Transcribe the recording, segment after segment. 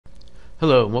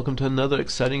Hello, and welcome to another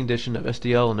exciting edition of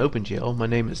SDL and OpenGL. My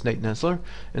name is Nate Nesler,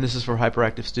 and this is for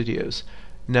Hyperactive Studios.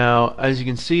 Now, as you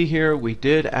can see here, we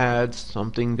did add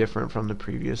something different from the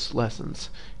previous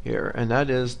lessons here, and that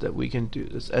is that we can do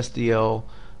this SDL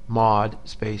mod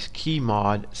space key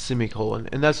mod semicolon,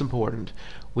 and that's important.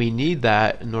 We need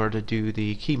that in order to do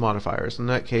the key modifiers. In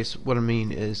that case, what I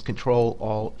mean is Control,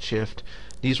 Alt, Shift.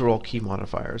 These are all key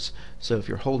modifiers. So if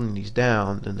you're holding these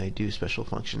down, then they do special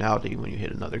functionality when you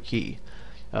hit another key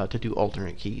to do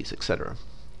alternate keys, etc.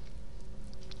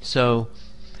 So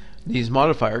these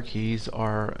modifier keys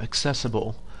are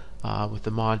accessible with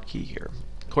the mod key here.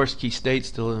 Of course, key state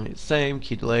still the same,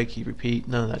 key delay, key repeat,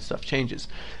 none of that stuff changes.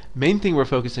 Main thing we're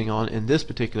focusing on in this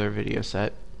particular video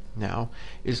set now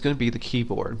is going to be the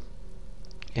keyboard.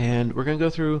 And we're going to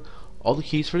go through all the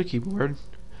keys for the keyboard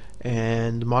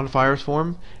and the modifiers for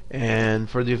them, and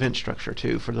for the event structure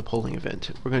too, for the polling event.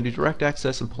 We're going to do direct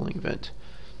access and polling event.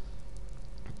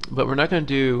 But we're not going to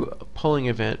do a polling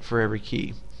event for every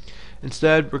key.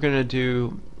 Instead, we're going to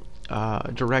do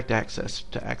direct access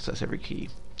to access every key,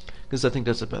 because I think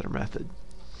that's a better method.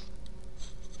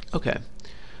 Okay,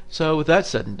 so with that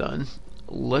said and done,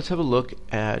 let's have a look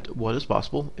at what is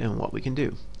possible and what we can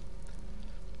do.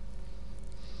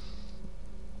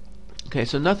 Okay,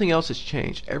 so nothing else has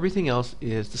changed. Everything else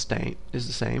is the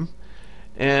same.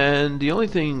 And the only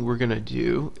thing we're going to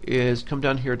do is come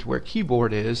down here to where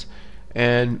keyboard is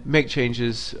and make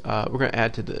changes. We're going to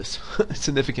add to this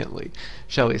significantly,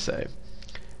 shall we say.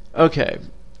 Okay,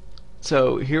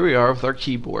 so here we are with our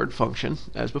keyboard function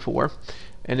as before.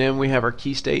 And then we have our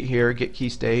key state here, get key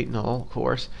state, null, of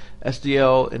course.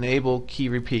 SDL enable key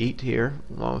repeat here,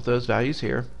 along with those values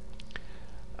here.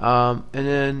 And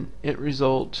then int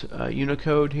result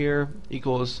Unicode here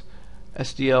equals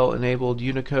SDL enabled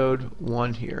Unicode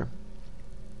 1 here.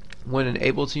 When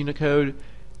enables Unicode,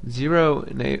 0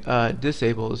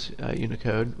 disables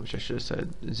Unicode, which I should have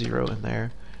said 0 in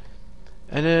there.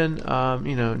 And then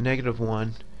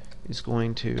 -1 is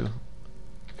going to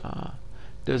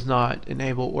does not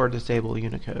enable or disable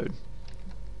Unicode.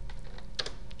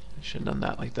 I should have done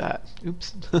that like that.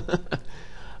 Oops.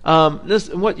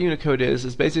 What Unicode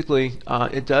is basically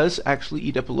it does actually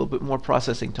eat up a little bit more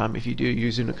processing time if you do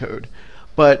use Unicode.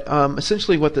 But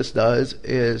essentially what this does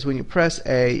is when you press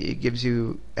A, it gives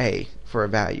you A for a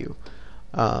value.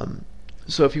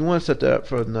 So if you want to set that up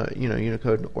for the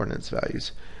Unicode ordinance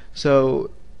values, so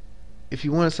if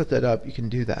you want to set that up, you can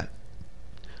do that.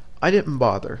 I didn't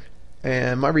bother,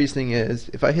 and my reasoning is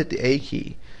if I hit the A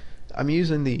key, I'm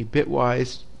using the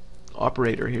bitwise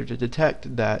operator here to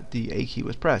detect that the A key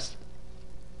was pressed,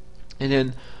 and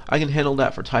then I can handle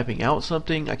that for typing out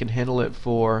something. I can handle it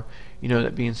for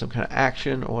that being some kind of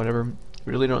action or whatever.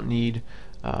 Really don't need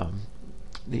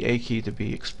the A key to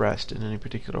be expressed in any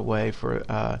particular way for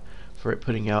it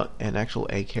putting out an actual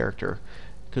A character,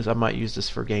 because I might use this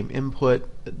for game input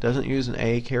that doesn't use an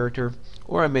A character,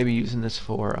 or I may be using this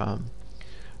for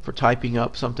typing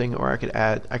up something, or I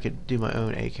could do my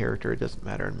own A character. It doesn't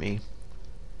matter to me.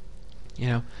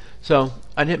 So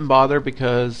I didn't bother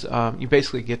because you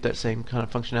basically get that same kind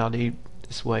of functionality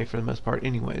this way for the most part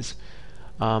anyways.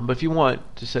 But if you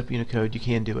want to set up Unicode, you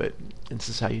can do it, and this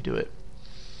is how you do it.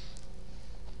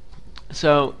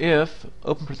 So if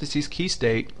open parentheses key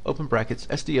state open brackets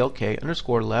SDLK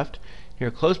underscore left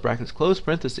here close brackets close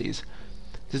parentheses,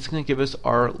 this is going to give us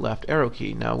our left arrow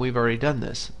key. Now we've already done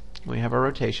this. We have our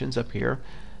rotations up here,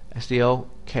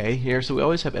 SDLK here, so we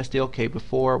always have SDLK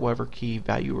before whatever key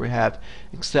value we have,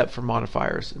 except for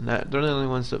modifiers, and they're the only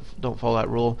ones that don't follow that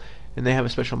rule, and they have a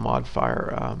special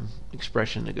modifier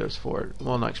expression that goes for it.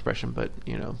 Well, not expression, but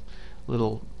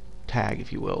little tag,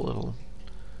 if you will,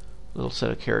 little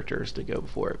set of characters that go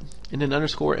before it, and then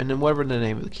underscore, and then whatever the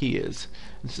name of the key is.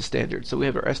 It's the standard. So we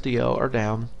have our SDL, our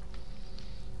down,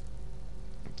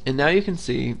 and now you can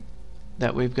see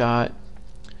that we've got,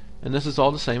 and this is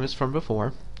all the same as from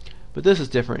before, but this is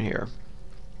different here.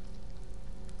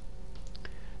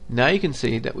 Now you can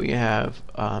see that we have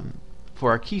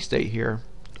for our key state here,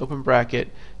 open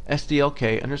bracket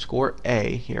SDLK underscore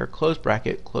A here, close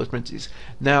bracket, close parentheses.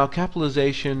 Now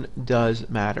capitalization does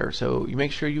matter, so you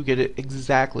make sure you get it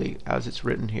exactly as it's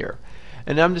written here.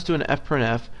 And now I'm just doing an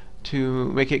fprintf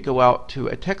to make it go out to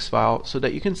a text file so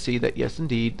that you can see that yes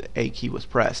indeed the A key was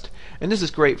pressed. And this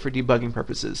is great for debugging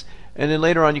purposes. And then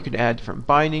later on you can add different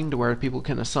binding to where people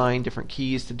can assign different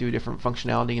keys to do different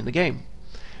functionality in the game.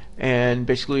 And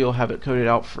basically you'll have it coded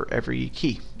out for every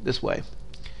key this way.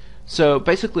 So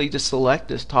basically just select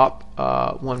this top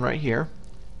one right here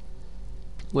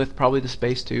with probably the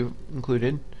space too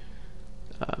included,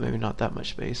 maybe not that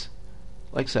much space,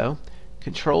 like so.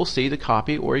 Control C to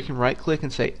copy, or you can right click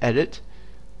and say edit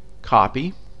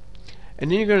copy, and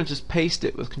then you're going to just paste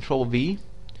it with Control V.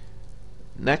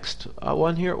 Next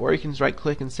one here, or you can right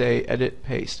click and say edit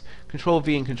paste. Control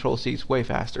V and Control C is way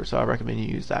faster, so I recommend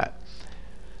you use that.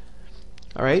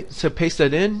 Alright, so paste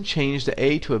that in, change the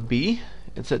A to a B,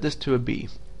 and set this to a B.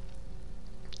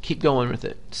 Keep going with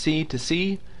it. C to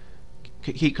C,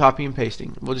 keep copying and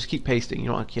pasting. We'll just keep pasting. You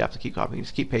don't have to keep copying,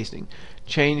 just keep pasting.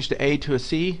 Change the A to a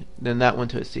C, then that one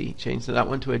to a C. Change that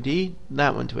one to a D,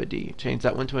 that one to a D. Change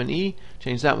that one to an E,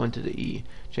 change that one to the E.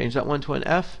 Change that one to an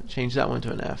F, change that one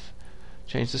to an F.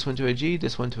 Change this one to a G,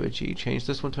 this one to a G. Change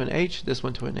this one to an H, this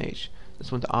one to an H.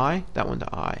 This one to I, that one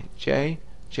to I. J,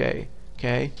 J,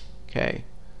 K, K.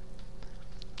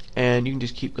 And you can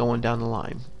just keep going down the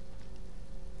line.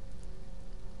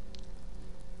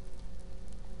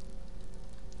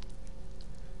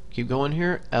 Keep going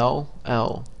here. L,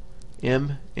 L,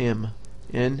 M, M,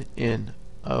 N, N,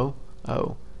 O,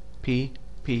 O, P,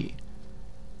 P,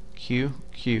 Q,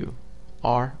 Q,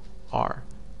 R, R,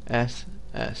 S,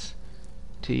 S,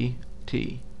 T,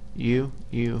 T, U,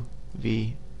 U,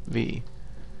 V, V.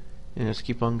 And just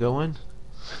keep on going.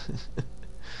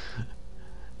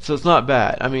 So it's not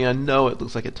bad. I mean, I know it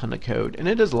looks like a ton of code, and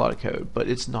it is a lot of code, but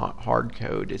it's not hard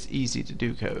code. It's easy to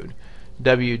do code.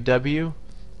 W, W,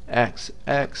 X,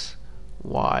 X,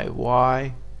 Y,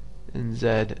 Y, and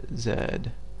Z, Z.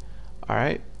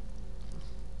 Alright.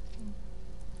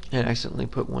 And I accidentally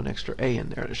put one extra A in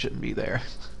there that shouldn't be there.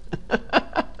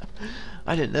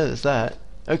 I didn't notice that.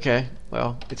 Okay,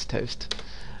 well, it's toast.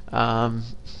 How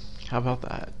about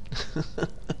that?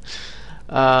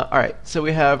 Alright, so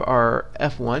we have our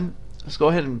F1. Let's go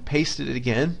ahead and paste it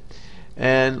again,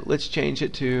 and let's change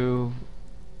it to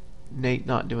Nate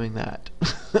not doing that.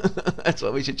 That's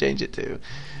what we should change it to.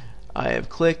 I have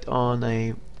clicked on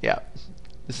a, yeah,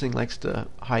 this thing likes to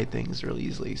hide things really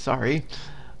easily. Sorry.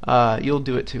 You'll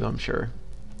do it too, I'm sure.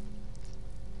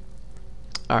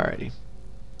 Alrighty.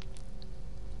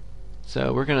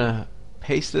 So we're gonna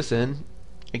paste this in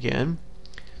again.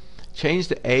 Change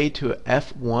the A to a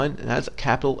F1, and that's a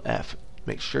capital F.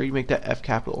 Make sure you make that F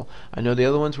capital. I know the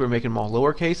other ones we're making them all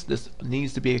lowercase. This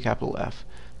needs to be a capital F.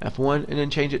 F1, and then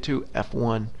change it to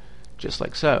F1, just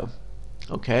like so.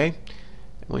 Okay.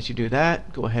 And once you do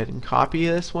that, go ahead and copy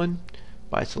this one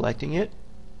by selecting it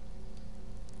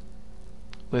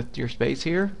with your space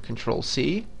here. Control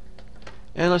C.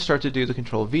 And let's start to do the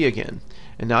Control V again.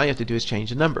 And now you have to do is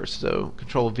change the numbers. So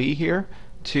Control V here,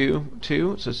 2,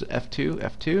 2, so it's F2,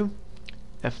 F2,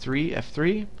 F3,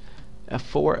 F3,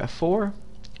 F4, F4,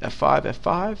 F5,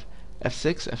 F5,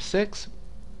 F6, F6,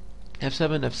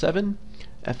 F7, F7,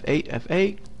 F8,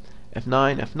 F8,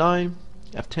 F9, F9,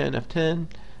 F10, F10,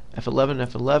 F11,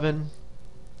 F11,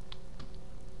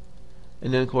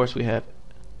 and then of course we have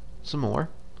some more.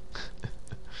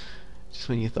 Just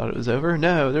when you thought it was over,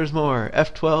 no, there's more.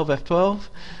 F12, F12,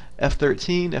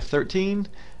 F13, F13,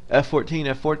 F14,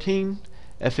 F14,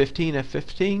 F15,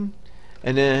 F15,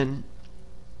 and then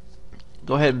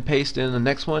go ahead and paste in the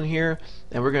next one here,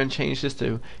 and we're going to change this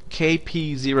to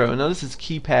KP0. Now this is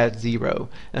keypad 0.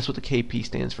 That's what the KP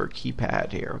stands for,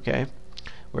 keypad here, okay?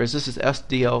 Whereas this is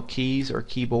SDL keys or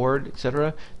keyboard,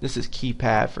 etc. This is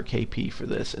keypad for KP for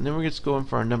this. And then we're just going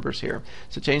for our numbers here.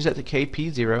 So change that to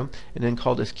KP0, and then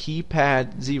call this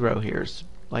keypad 0 here,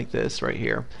 like this right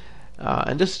here.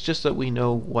 And this is just so that we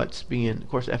know what's being, of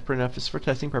course, fprintf is for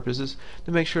testing purposes,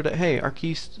 to make sure that, hey, our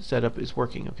key setup is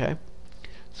working, okay?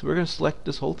 So we're going to select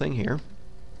this whole thing here,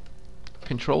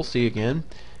 Control C again,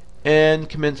 and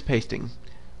commence pasting.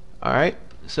 Alright,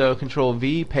 so Control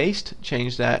V, paste,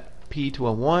 change that P to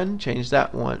a 1, change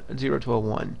that 0 to a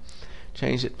 1.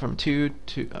 Change it from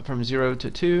 0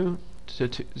 to 2 to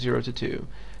 0 to 2.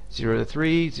 0 to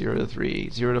 3, 0 to 3,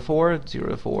 0 to 4, 0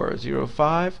 to 4, 0 to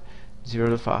 5, 0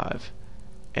 to 5.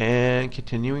 And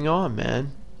continuing on,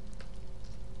 man.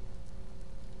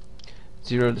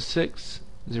 0 to 6,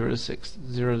 0 to 6,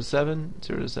 0 to 7,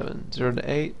 0 to 7, 0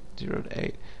 to 8, 0 to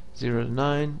 8, 0 to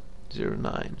 9, 0 to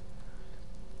 9.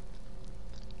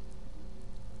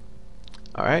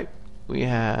 Alright, we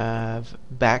have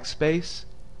backspace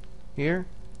here,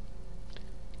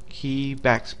 key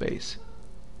backspace.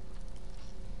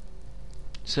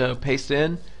 So paste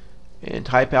in and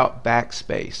type out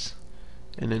backspace,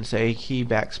 and then say key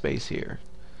backspace here.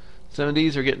 Some of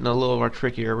these are getting a little more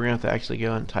trickier. We're going to have to actually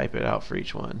go and type it out for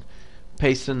each one.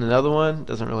 Paste in another one,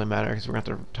 doesn't really matter because we're going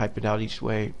to have to type it out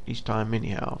each time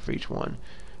anyhow for each one.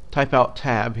 Type out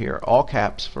tab here, all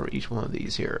caps for each one of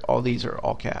these here. All these are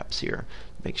all caps here.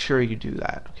 Make sure you do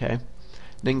that, okay?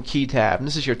 Then key tab, and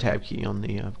this is your tab key on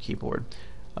the keyboard.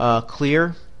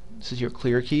 Clear, this is your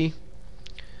clear key.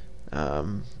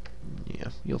 Yeah,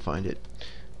 you'll find it.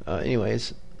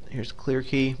 Anyways, here's the clear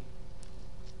key.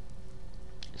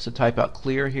 So type out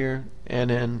clear here, and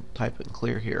then type in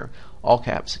clear here, all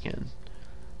caps again.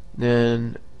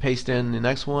 Then paste in the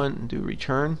next one and do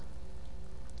return,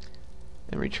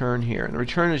 and return here. And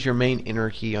return is your main enter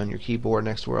key on your keyboard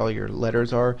next to where all your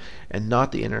letters are, and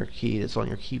not the enter key that's on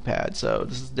your keypad. So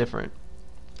this is different.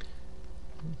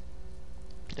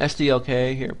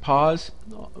 SDLK here, pause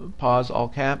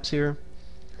all caps here.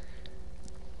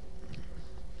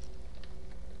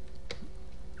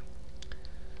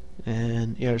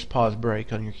 And yeah, there's pause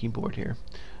break on your keyboard here.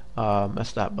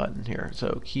 That's that button here.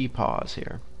 So key pause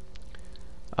here.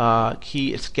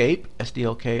 Key escape,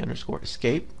 SDLK underscore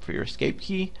escape for your escape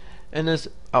key, and this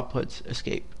outputs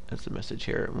escape. That's the message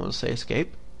here. And we'll say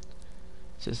escape.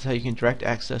 So this is how you can direct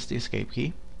access the escape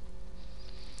key.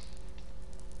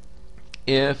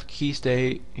 If key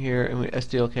stay here and we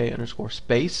SDLK underscore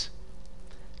space,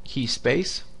 key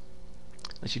space,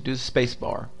 lets you do the space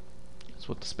bar. That's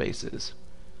what the space is.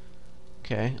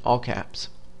 Okay, all caps.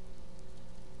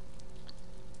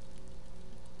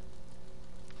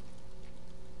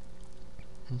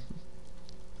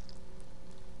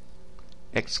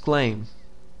 Exclaim.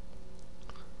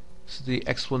 This is the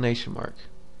exclamation mark.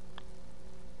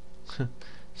 So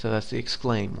that's the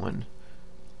exclaim one.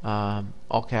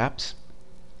 All caps.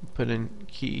 Put in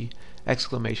key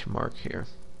exclamation mark here.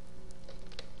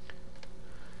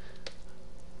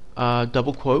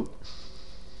 Double quote.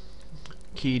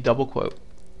 Key double quote.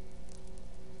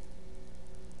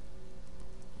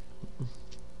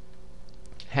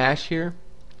 Hash here.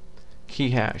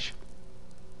 Key hash.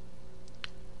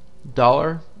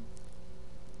 Dollar.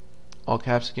 All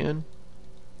caps again.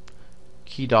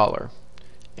 Key dollar.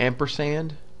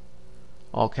 Ampersand.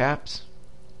 All caps.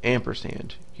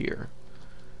 Ampersand here.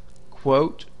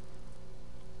 Quote.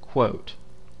 Quote.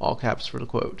 All caps for the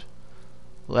quote.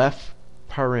 Left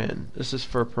paren. This is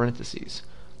for parentheses.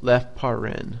 Left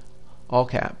paren. All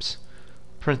caps.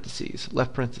 Parentheses.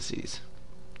 Left parentheses.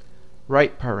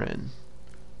 Right paren.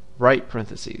 Right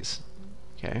parentheses.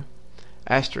 Okay.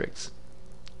 Asterisk.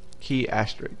 Key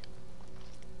asterisk.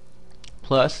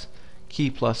 Plus.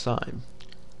 Key plus sign.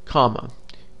 Comma.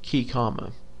 Key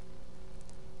comma.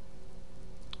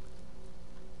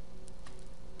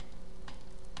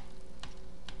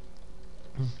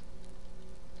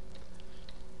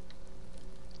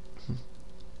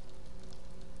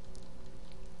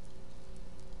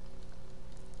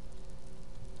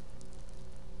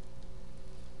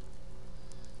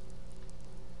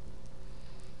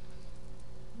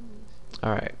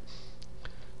 Alright,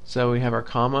 so we have our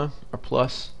comma, our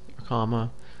plus, our comma,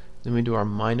 then we do our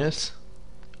minus,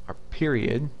 our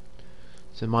period,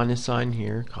 so minus sign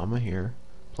here, comma here,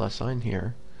 plus sign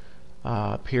here,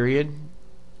 period,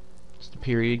 it's the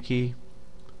period key,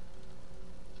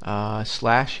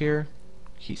 slash here,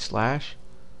 key slash,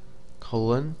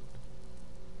 colon,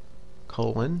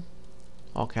 colon,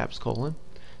 all caps colon,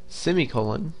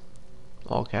 semicolon,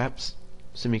 all caps,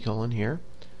 semicolon here,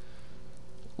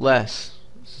 less,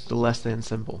 this is the less than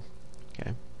symbol,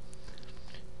 okay,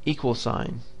 equal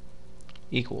sign,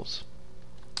 equals,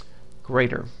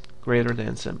 greater, greater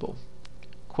than symbol,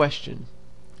 question,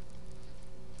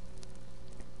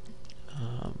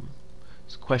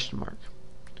 it's a question mark,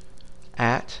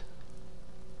 at,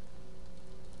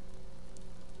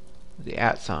 the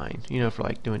at sign, you know, for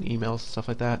like doing emails and stuff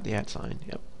like that, the at sign,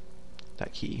 yep,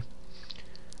 that key,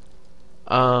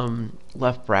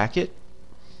 left bracket,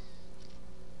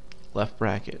 left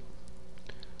bracket,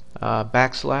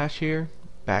 backslash here,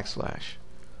 backslash,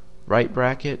 right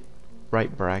bracket,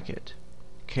 right bracket,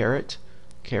 caret,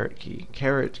 caret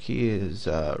key is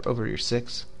over your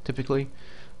 6 typically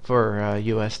for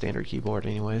US standard keyboard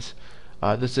anyways.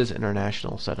 This is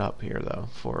international setup here though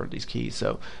for these keys,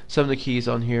 so some of the keys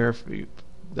on here, for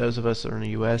those of us that are in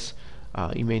the US,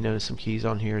 you may notice some keys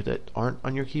on here that aren't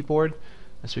on your keyboard.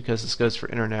 That's because this goes for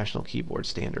international keyboard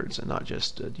standards and not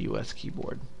just the US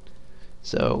keyboard.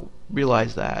 So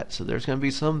realize that. So there's going to be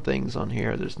some things on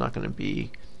here there's not going to be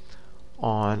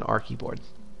on our keyboard.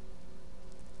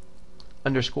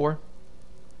 Underscore,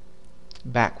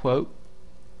 back quote,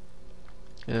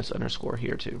 and it's underscore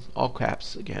here too. All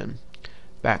caps again.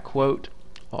 Back quote,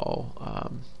 all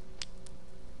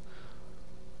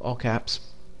caps.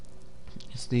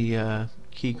 It's the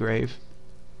key grave.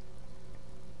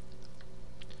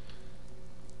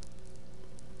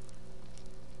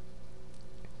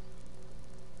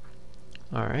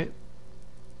 Alright.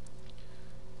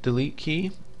 Delete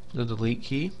key. The delete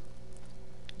key.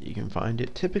 You can find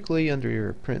it typically under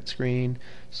your print screen,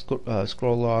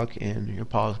 scroll lock, and your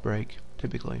pause break,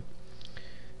 typically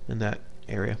in that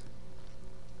area.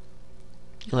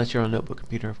 Unless you're on a notebook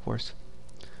computer, of course.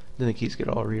 then the keys get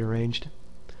all rearranged.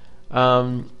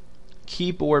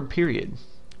 Keyboard period.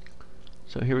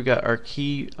 So here we got our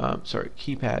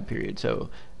keypad period. So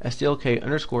SDLK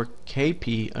underscore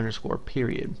KP underscore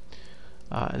period.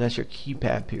 And that's your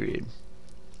keypad period.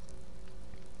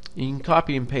 You can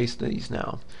copy and paste these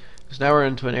now. So now we're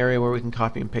into an area where we can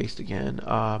copy and paste again,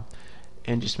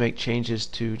 and just make changes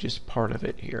to just part of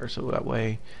it here. So that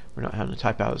way we're not having to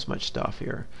type out as much stuff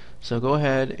here. So go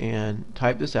ahead and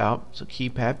type this out. So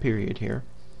keypad period here.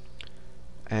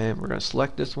 And we're going to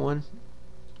select this one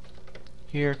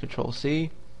here, Control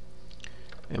C.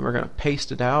 And we're going to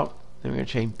paste it out. Then we're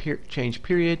going to change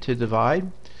period to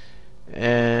divide.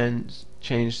 And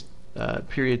change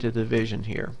period to division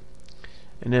here.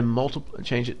 And then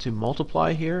change it to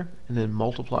multiply here, and then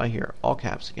multiply here, all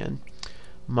caps again.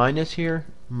 Minus here,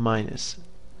 minus.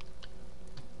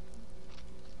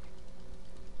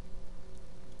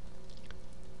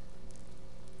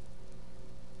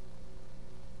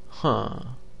 I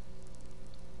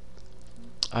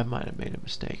might have made a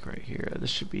mistake right here.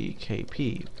 This should be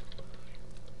KP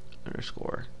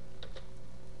underscore.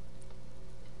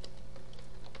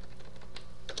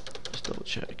 Just double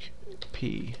check.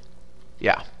 P.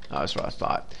 Yeah, that's what I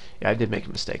thought. Yeah, I did make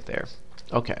a mistake there.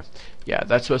 Okay. Yeah,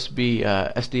 that's supposed to be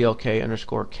SDLK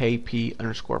underscore KP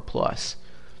underscore plus.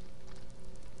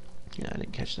 Yeah, I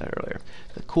didn't catch that earlier.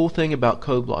 The cool thing about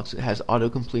code blocks, it has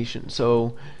auto completion.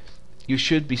 So you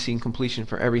should be seeing completion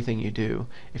for everything you do.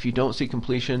 If you don't see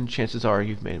completion, chances are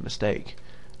you've made a mistake.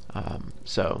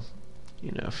 So,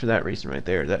 you know, for that reason right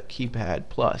there, that keypad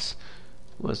plus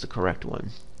was the correct one.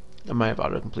 I might have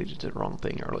auto-completed the wrong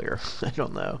thing earlier. I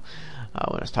don't know.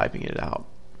 When I was typing it out.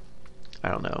 I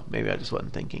don't know. Maybe I just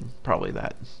wasn't thinking. Probably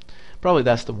that. Probably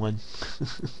that's the one.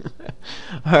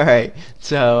 Alright.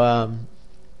 So,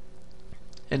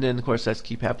 and then of course that's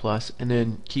keypad plus. And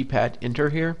then keypad enter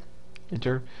here.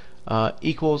 Enter.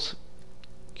 Equals.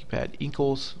 Keypad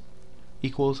equals.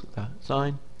 Equals.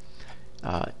 Sign.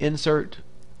 Insert.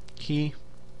 Key.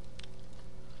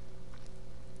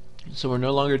 So we're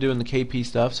no longer doing the KP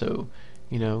stuff, so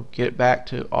you know, get it back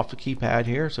to off the keypad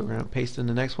here. So we're going to paste in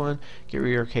the next one, get rid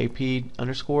of your KP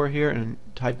underscore here, and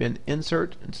type in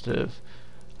insert instead of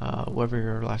whatever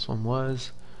your last one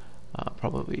was,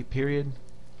 probably period,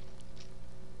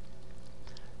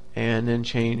 and then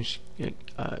change it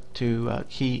to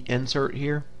key insert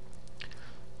here,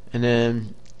 and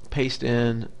then paste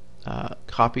in,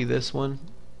 copy this one,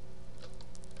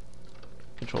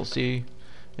 Control C,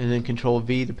 and then Control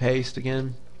V to paste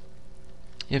again.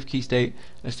 If key state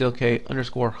SDLK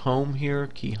underscore home here,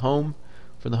 key home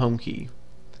for the home key.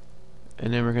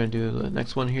 And then we're going to do the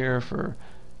next one here for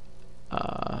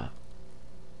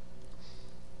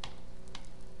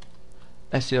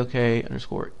SDLK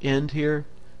underscore end here,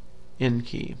 end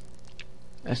key.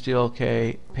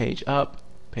 SDLK page up,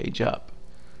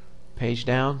 page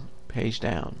down,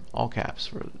 all caps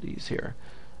for these here.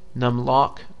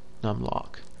 Numlock,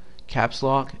 caps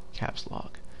lock,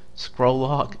 scroll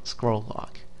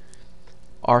lock.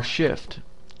 R shift,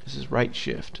 this is right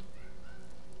shift.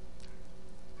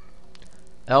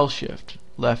 L shift,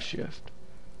 left shift.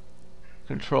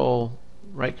 Control,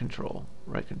 right control.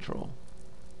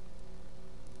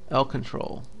 L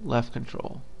control, left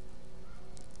control.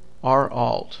 R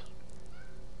alt,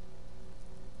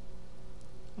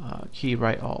 key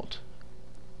right alt.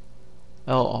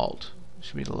 L alt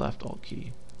should be the left alt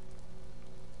key.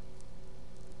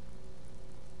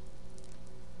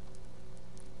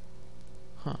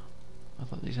 I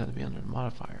thought these had to be under the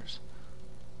modifiers.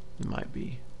 It might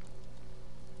be.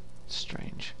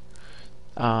 Strange.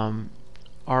 R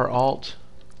alt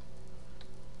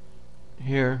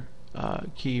here,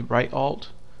 key right alt,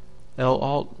 L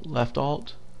alt, left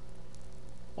alt,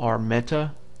 R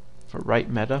meta for right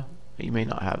meta. You may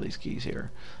not have these keys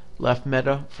here. Left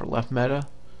meta for left meta,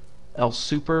 L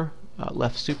super,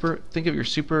 left super. Think of your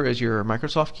super as your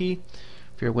Microsoft key.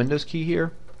 For your Windows key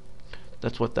here,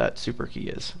 that's what that super key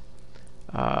is.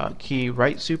 Key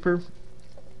right super.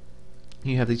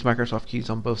 You have these Microsoft keys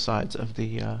on both sides of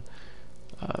the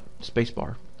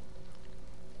spacebar.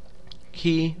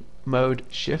 Key mode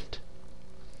shift.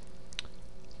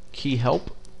 Key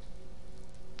help.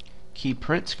 Key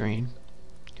print screen.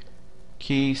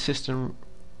 Key system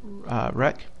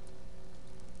rec.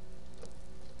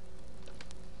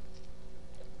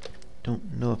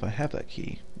 Don't know if I have that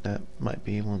key. That might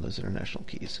be one of those international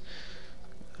keys.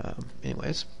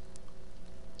 Anyways.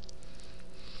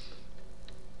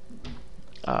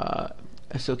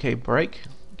 SDLK break,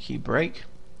 key break,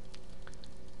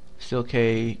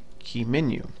 SDLK key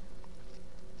menu.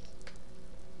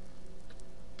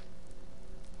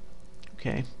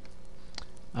 Okay.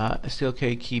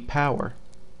 SDLK key power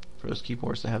for those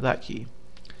keyboards that have that key.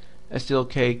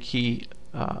 SDLK key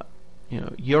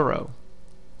euro,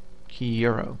 key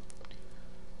euro,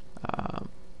 and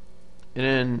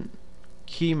then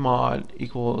key mod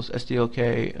equals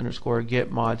SDLK underscore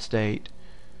get mod state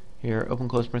here, open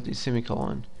close parentheses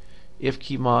semicolon, if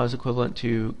key mod is equivalent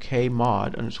to k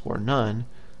mod underscore none,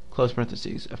 close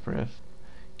parentheses, f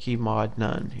key mod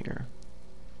none here.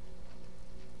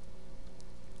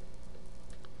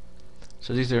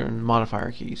 So these are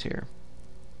modifier keys here,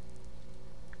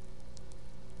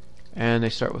 and they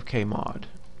start with k mod.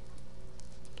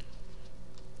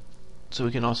 So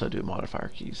we can also do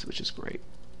modifier keys, which is great.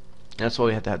 That's why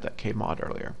we had to have that k mod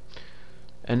earlier.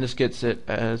 And this gets it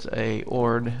as a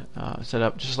ORD set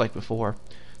up just like before.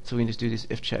 So we can just do these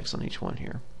if checks on each one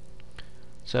here.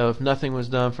 So if nothing was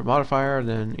done for modifier,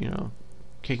 then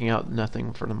kicking out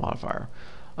nothing for the modifier.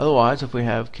 Otherwise, if we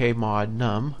have k mod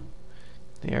num,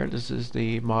 there, this is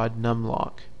the mod num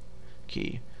lock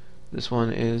key. This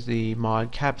one is the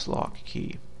mod caps lock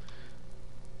key.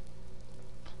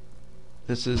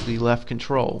 This is the left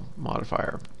control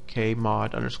modifier, k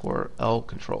mod underscore L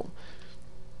control.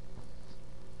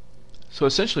 So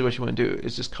essentially what you want to do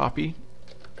is just copy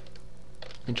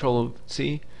Control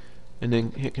C and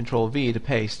then hit Control V to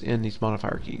paste in these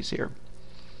modifier keys here.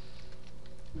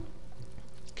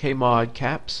 K mod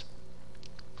caps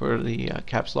for the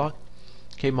caps lock,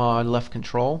 K mod left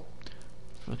control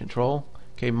for the control,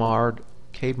 K mod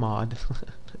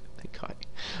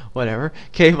whatever,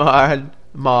 K mod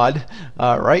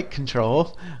right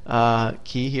control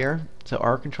key here, so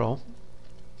R control,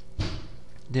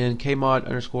 then K mod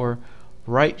underscore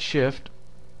right shift,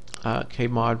 K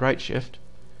mod right shift,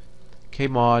 K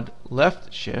mod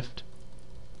left shift,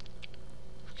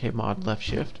 K mod left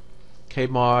shift, K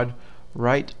mod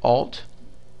right alt,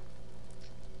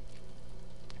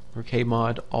 or K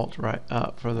mod alt right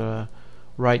for the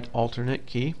right alternate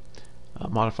key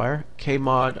modifier, K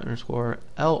mod underscore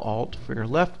L alt for your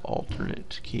left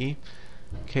alternate key,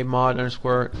 K mod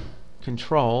underscore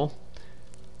control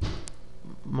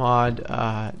mod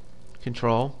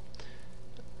control,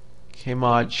 K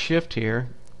mod shift here,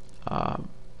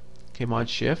 K mod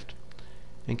shift,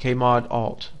 and K mod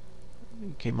alt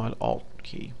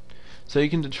key. So you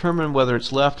can determine whether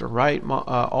it's left or right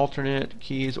alternate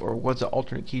keys, or what's the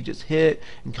alternate key just hit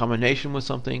in combination with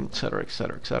something, etc.,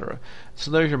 etc., etc. So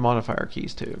there's your modifier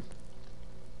keys too.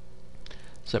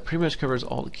 So that pretty much covers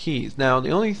all the keys. Now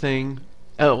the only thing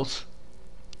else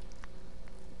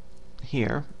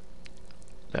here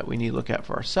that we need to look at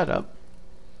for our setup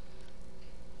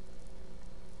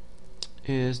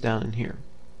is down in here.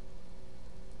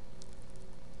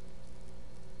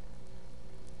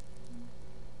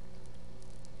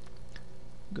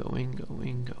 Going.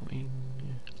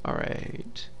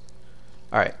 Alright.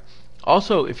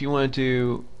 Also, if you want to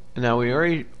do, now we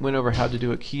already went over how to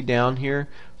do a key down here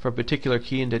for a particular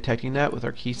key and detecting that with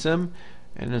our key sim.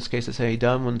 And in this case, it's a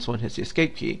done when someone hits the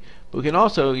escape key. But we can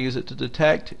also use it to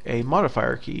detect a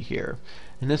modifier key here.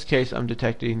 In this case, I'm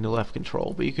detecting the left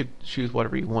control, but you could choose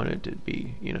whatever you wanted to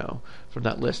be, from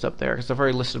that list up there, because I've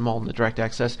already listed them all in the direct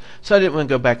access, so I didn't want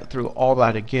to go back through all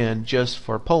that again just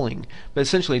for polling. But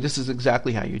essentially, this is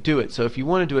exactly how you do it. So if you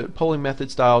want to do it polling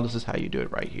method style, this is how you do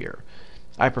it right here.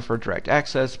 I prefer direct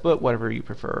access, but whatever you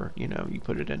prefer, you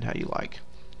put it in how you like.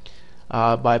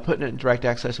 By putting it in direct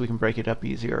access, we can break it up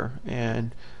easier,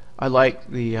 and I like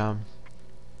the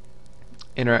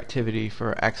interactivity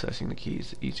for accessing the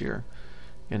keys easier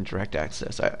in direct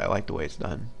access. I like the way it's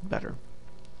done better.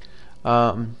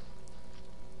 But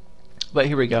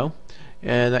here we go,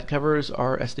 and that covers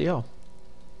our SDL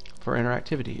for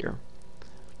interactivity here.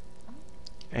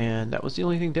 And that was the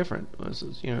only thing different. Was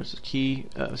it's key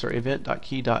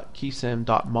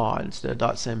event.key.keysim.mod instead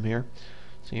of .sim here.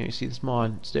 So you see this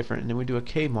mod, it's different, and then we do a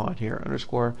k mod here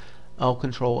underscore L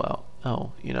control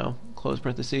L, close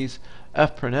parentheses,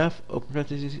 F print F, open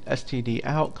parentheses, std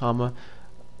out, comma,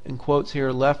 in quotes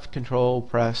here, left control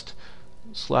pressed,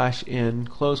 /n,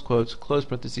 close quotes, close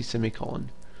parentheses,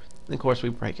 semicolon. And of course we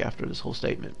break after this whole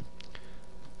statement.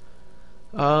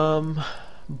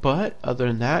 But other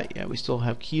than that, yeah, we still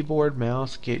have keyboard,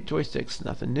 mouse, joysticks,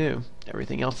 nothing new.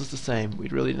 Everything else is the same. We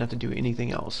really didn't have to do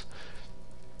anything else.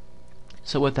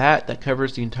 So with that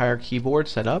covers the entire keyboard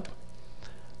setup.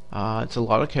 It's a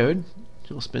lot of code.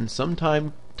 You'll spend some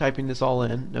time typing this all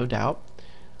in, no doubt.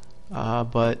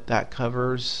 But that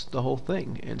covers the whole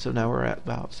thing. And so now we're at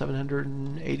about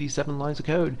 787 lines of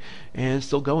code, and it's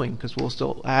still going, because we'll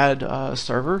still add a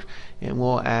server, and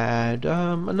we'll add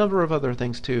a number of other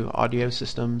things too. Audio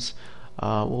systems.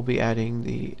 We'll be adding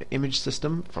the image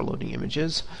system for loading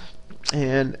images.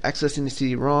 and accessing the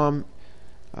CD-ROM.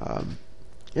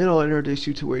 It'll introduce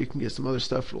you to where you can get some other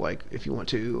stuff, like if you want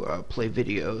to play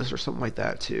videos or something like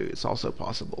that too. It's also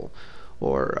possible,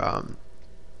 or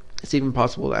it's even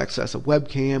possible to access a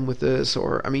webcam with this,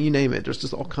 or I mean, you name it. There's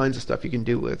just all kinds of stuff you can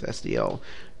do with SDL.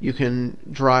 You can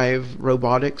drive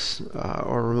robotics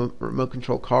or remote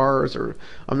control cars, or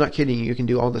I'm not kidding you can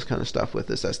do all this kind of stuff with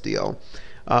this SDL.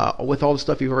 With all the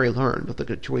stuff you've already learned, with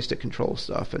the joystick control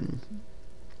stuff and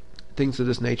things of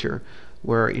this nature,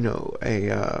 where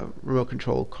a remote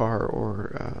control car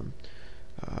or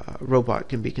robot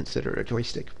can be considered a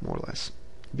joystick, more or less,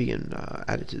 being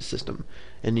added to the system,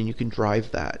 and then you can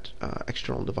drive that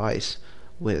external device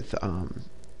with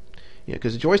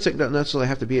because a joystick doesn't necessarily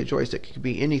have to be a joystick. It could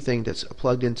be anything that's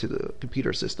plugged into the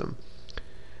computer system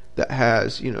that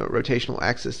has rotational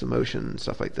axis of motion and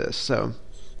stuff like this. So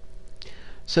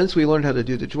since we learned how to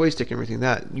do the joystick and everything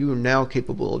that, you are now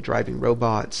capable of driving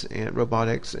robots and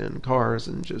robotics and cars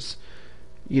and just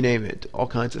you name it, all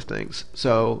kinds of things.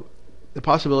 So the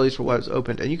possibilities for web is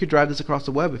opened, and you could drive this across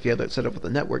the web if you had that set up with a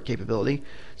network capability.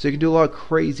 So you can do a lot of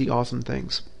crazy, awesome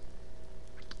things.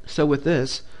 So with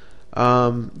this,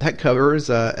 that covers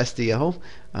SDL.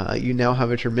 You now have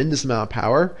a tremendous amount of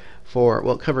power for,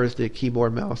 well, it covers the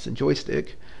keyboard, mouse, and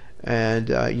joystick. And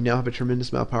you now have a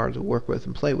tremendous amount of power to work with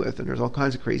and play with, and there's all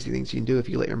kinds of crazy things you can do if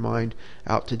you let your mind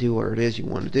out to do what it is you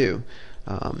want to do.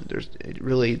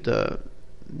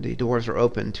 The doors are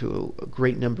open to a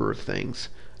great number of things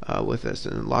with this,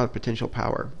 and a lot of potential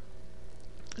power.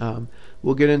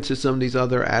 We'll get into some of these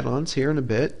other add-ons here in a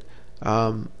bit.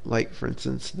 Like for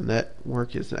instance, the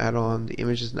network is an add-on, the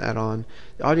image is an add-on,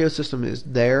 the audio system is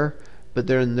there. But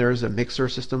then there's a mixer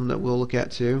system that we'll look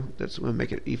at too. That's going to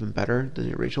make it even better than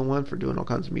the original one for doing all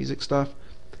kinds of music stuff.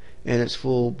 And it's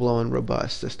full-blown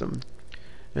robust system.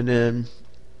 And then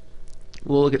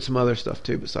we'll look at some other stuff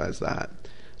too besides that.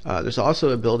 There's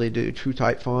also ability to do true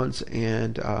type fonts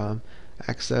and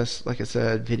access, like I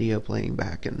said, video playing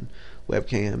back and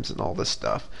webcams and all this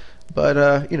stuff.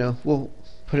 But we'll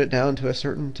put it down to a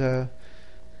certain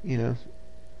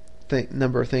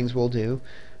number of things we'll do.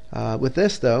 With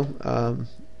this though,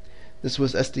 this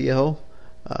was SDL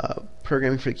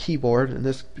programming for the keyboard, in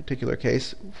this particular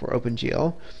case for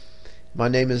OpenGL. My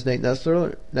name is Nate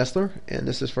Nestler, and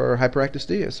this is for Hyperactive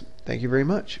Studios. Thank you very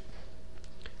much.